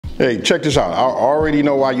Hey, check this out. I already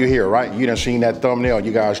know why you're here, right? You done seen that thumbnail.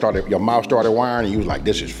 You guys your mouth started wiring, and you was like,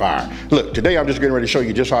 this is fire. Look, today I'm just getting ready to show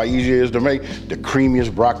you just how easy it is to make the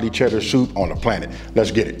creamiest broccoli cheddar soup on the planet.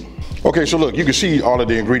 Let's get it. Okay, so look, you can see all of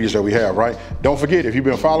the ingredients that we have, right? Don't forget, if you've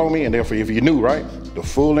been following me, and therefore if you're new, right, the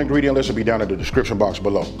full ingredient list will be down in the description box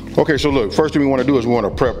below. Okay, so look, first thing we want to do is we want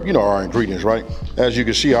to prep, our ingredients, right? As you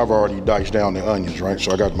can see, I've already diced down the onions, right?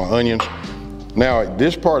 So I got my onions. Now,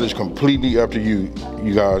 this part is completely up to you,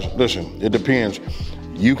 you guys. Listen, it depends.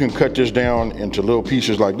 You can cut this down into little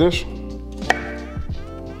pieces like this,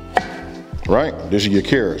 right? This is your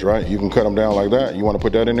carrots, right? You can cut them down like that. You want to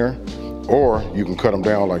put that in there? Or you can cut them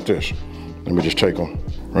down like this. Let me just take them,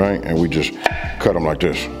 right? And we just cut them like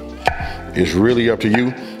this. It's really up to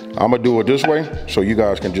you. I'm gonna do it this way so you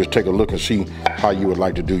guys can just take a look and see how you would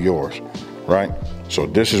like to do yours, right? So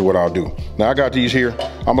this is what I'll do. Now I got these here.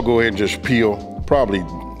 I'm gonna go ahead and just peel probably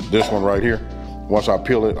this one right here. Once I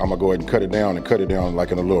peel it, I'm gonna go ahead and cut it down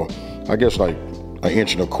like in a little, I guess like 1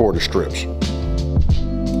 1/4 inch strips.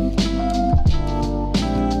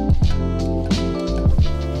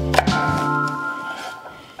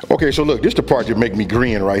 Okay, so look, this is the part that make me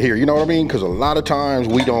grin right here. You know what I mean? Because a lot of times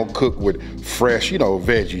we don't cook with fresh,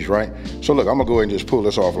 veggies, right? So look, I'm gonna go ahead and just pull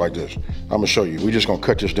this off like this. I'm gonna show you. We're just gonna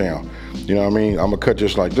cut this down. You know what I mean? I'm gonna cut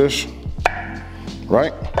this like this,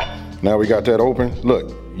 right? Now we got that open.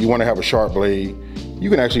 Look, you wanna have a sharp blade. You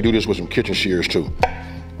can actually do this with some kitchen shears too.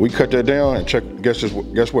 We cut that down and check, guess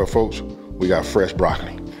what, folks? We got fresh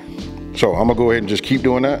broccoli. So I'm gonna go ahead and just keep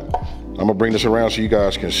doing that. I'm gonna bring this around so you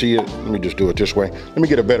guys can see it. Let me just do it this way. Let me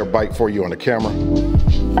get a better bite for you on the camera.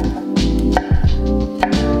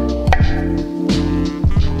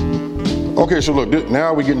 Okay, so look,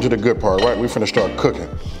 now we get into the good part, right? We're finna start cooking.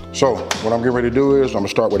 So what I'm getting ready to do is I'm gonna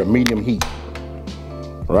start with a medium heat,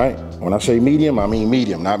 right? When I say medium, I mean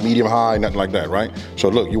medium, not medium high, nothing like that, right? So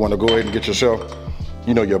look, you wanna go ahead and get yourself,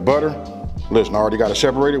 your butter. Listen, I already got it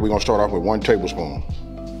separated. We're gonna start off with 1 tablespoon.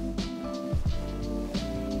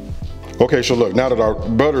 Okay, so look, now that our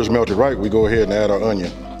butter is melted, right, we go ahead and add our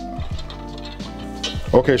onion.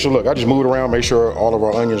 Okay, so look, I just moved around, make sure all of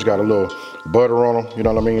our onions got a little butter on them, you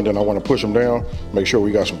know what I mean? Then I want to push them down, make sure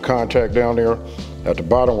we got some contact down there at the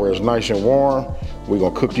bottom where it's nice and warm. We're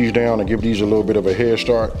gonna cook these down and give these a little bit of a head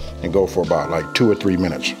start and go for about like 2 or 3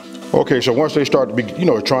 minutes. Okay, so once they start to be,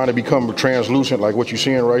 trying to become translucent like what you're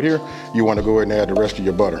seeing right here, you want to go ahead and add the rest of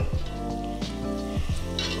your butter.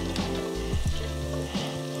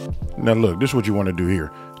 Now look, this is what you want to do here.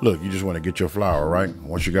 Look, you just want to get your flour, right?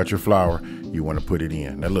 Once you got your flour, you want to put it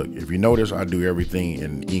in. Now look, if you notice, I do everything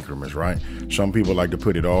in increments, right? Some people like to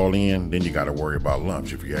put it all in, then you got to worry about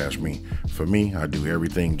lumps, if you ask me. For me, I do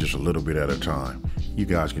everything just a little bit at a time. You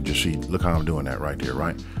guys can just see, look how I'm doing that right there,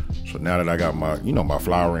 right? So now that I got my, my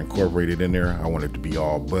flour incorporated in there, I want it to be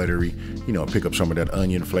all buttery, pick up some of that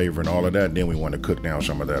onion flavor and all of that. Then we want to cook down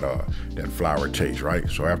some of that that flour taste, right?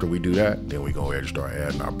 So after we do that, then we go ahead and start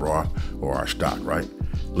adding our broth or our stock, right?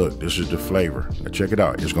 Look, this is the flavor. Now check it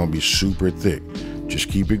out. It's gonna be super thick. Just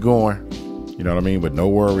keep it going. You know what I mean? But no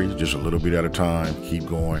worries, just a little bit at a time. Keep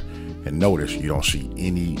going. And notice you don't see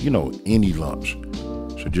any, any lumps.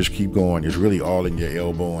 So just keep going. It's really all in your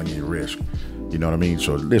elbow and your wrist. You know what I mean?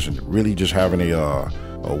 So listen, really just having a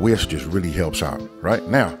whisk just really helps out. Right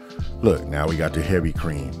now, look, now we got the heavy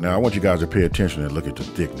cream. Now I want you guys to pay attention and look at the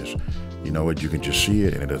thickness. You know what? You can just see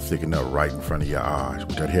it and it'll thicken up right in front of your eyes.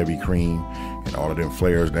 With that heavy cream and all of them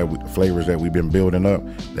flavors that we've been building up,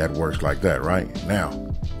 that works like that, right? Now,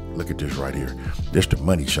 look at this right here. This the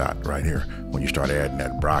money shot right here when you start adding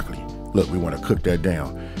that broccoli. Look, we want to cook that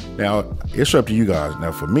down. Now, it's up to you guys.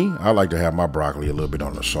 Now, for me, I like to have my broccoli a little bit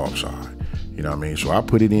on the soft side. You know what I mean? So I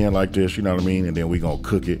put it in like this, you know what I mean? And then we're going to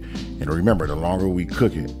cook it. And remember, the longer we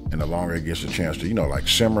cook it and the longer it gets a chance to, like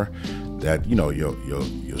simmer, that,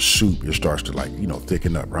 your soup, it starts to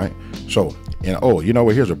thicken up, right? So, and you know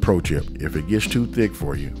what, here's a pro tip. If it gets too thick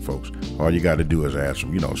for you, folks, all you got to do is add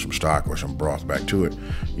some, some stock or some broth back to it,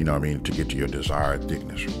 you know what I mean, to get to your desired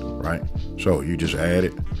thickness, right? So you just add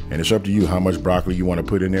it, and it's up to you how much broccoli you want to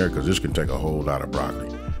put in there, because this can take a whole lot of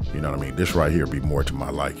broccoli. You know what I mean? This right here be more to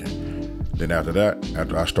my liking. Then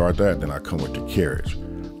after I start that, then I come with the carrots.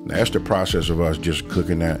 Now that's the process of us just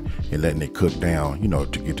cooking that and letting it cook down,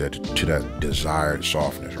 to get that to that desired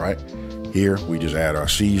softness, right? Here, we just add our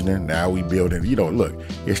seasoning. Now we build it, look,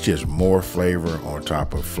 it's just more flavor on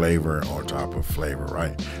top of flavor on top of flavor,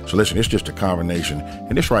 right? So listen, it's just a combination,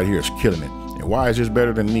 and this right here is killing it. And why is this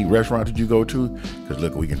better than any restaurant that you go to? Because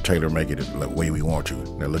look, we can tailor make it the way we want to.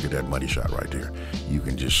 Now look at that money shot right there. You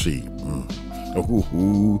can just see,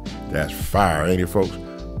 ooh, that's fire, ain't it, folks?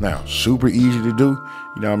 Now, super easy to do.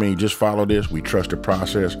 You know what I mean? Just follow this. We trust the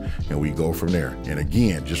process and we go from there. And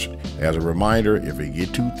again, just as a reminder, if it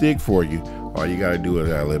get too thick for you, all you got to do is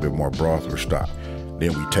add a little bit more broth or stock.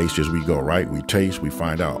 Then we taste as we go, right? We taste, we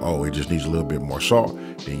find out, oh, it just needs a little bit more salt.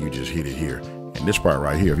 Then you just hit it here. And this part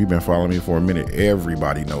right here, if you've been following me for a minute,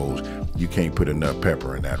 everybody knows you can't put enough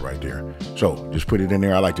pepper in that right there. So just put it in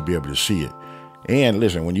there. I like to be able to see it. And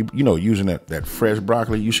listen, when you using that fresh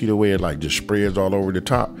broccoli, you see the way it like just spreads all over the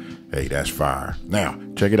top. Hey, that's fire. Now,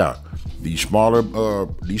 check it out. These smaller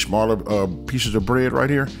pieces of bread right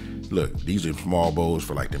here. Look, these are small bowls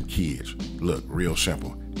for like them kids. Look, real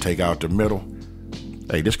simple. Take out the middle.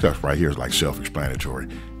 Hey, this cup right here is like self-explanatory,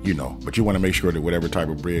 but you want to make sure that whatever type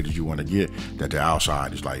of bread that you want to get, that the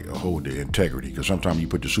outside is like hold the integrity. Because sometimes you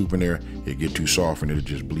put the soup in there, it get too soft and it'll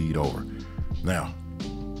just bleed over. Now,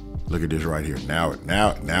 look at this right here.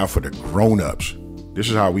 Now for the grown-ups. This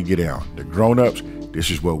is how we get down. The grown-ups, this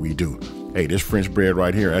is what we do. Hey, this French bread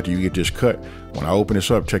right here, after you get this cut, when I open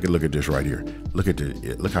this up, take a look at this right here. Look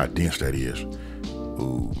how dense that is.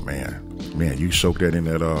 Ooh, man, you soak that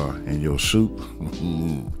in your soup.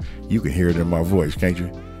 You can hear it in my voice, can't you?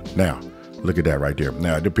 Now, look at that right there.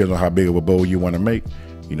 Now, it depends on how big of a bowl you want to make.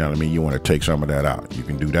 You know what I mean? You want to take some of that out. You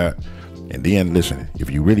can do that. And then, listen, if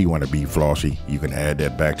you really want to be flossy, you can add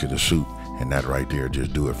that back to the soup. And that right there,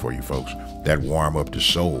 just do it for you, folks. That warm up the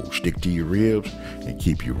soul, stick to your ribs, and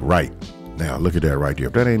keep you right. Now, look at that right there.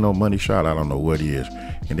 If that ain't no money shot, I don't know what is.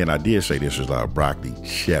 And then I did say this is like broccoli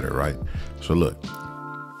cheddar, right? So look,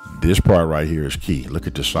 this part right here is key. Look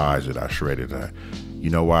at the size that I shredded that. You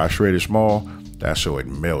know why I shredded small? That's so it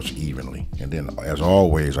melts evenly. And then, as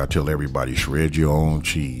always, I tell everybody, shred your own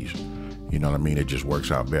cheese. You know what I mean? It just works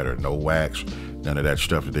out better. No wax, none of that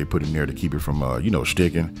stuff that they put in there to keep it from,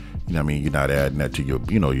 sticking. You know what I mean? You're not adding that to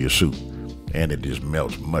your soup. And it just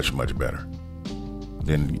melts much, much better.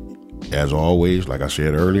 Then, as always, like I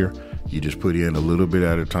said earlier, you just put in a little bit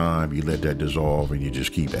at a time. You let that dissolve and you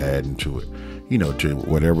just keep adding to it, to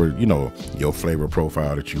whatever, your flavor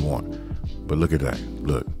profile that you want. But look at that.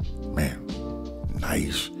 Look, man,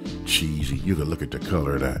 nice, cheesy. You can look at the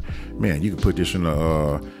color of that. Man, you can put this in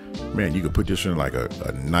like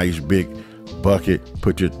a nice big bucket,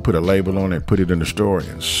 put a label on it, put it in the store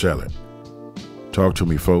and sell it. Talk to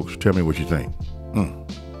me, folks. Tell me what you think.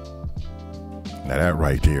 Now that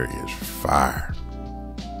right there is fire.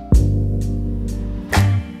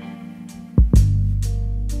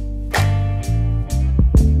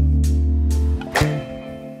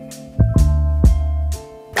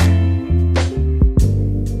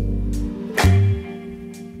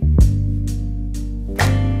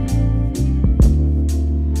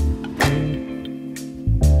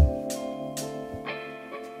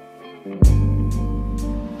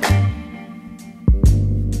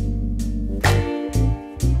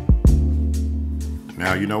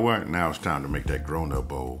 Now, you know what? Now it's time to make that grown-up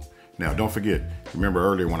bowl. Now, don't forget, remember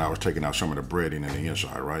earlier when I was taking out some of the breading in the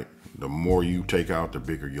inside, right? The more you take out, the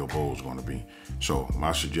bigger your bowl is going to be. So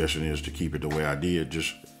my suggestion is to keep it the way I did.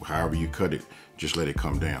 Just however you cut it, just let it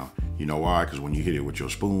come down. You know why? Because when you hit it with your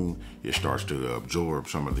spoon, it starts to absorb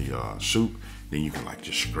some of the soup. Then you can like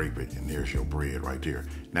just scrape it, and there's your bread right there.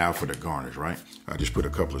 Now for the garnish, right? I just put a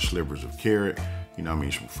couple of slivers of carrot,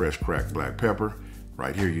 some fresh cracked black pepper.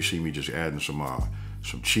 Right here, you see me just adding some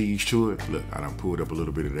cheese to it. Look, I done pulled up a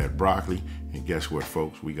little bit of that broccoli. And guess what,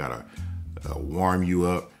 folks? We got a warm you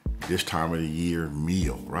up this time of the year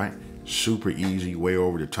meal, right? Super easy, way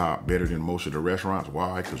over the top, better than most of the restaurants.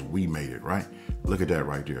 Why? Because we made it, right? Look at that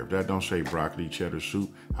right there. If that don't say broccoli cheddar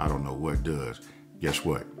soup, I don't know what does. Guess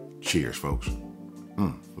what? Cheers, folks.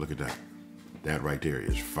 Look at that. That right there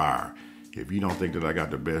is fire. If you don't think that I got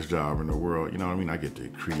the best job in the world, I get to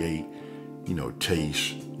create,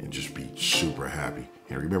 taste and just be super happy.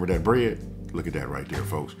 And remember that bread? Look at that right there,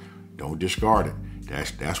 folks. Don't discard it.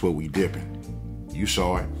 That's what we dipping. You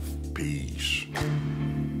saw it. Peace.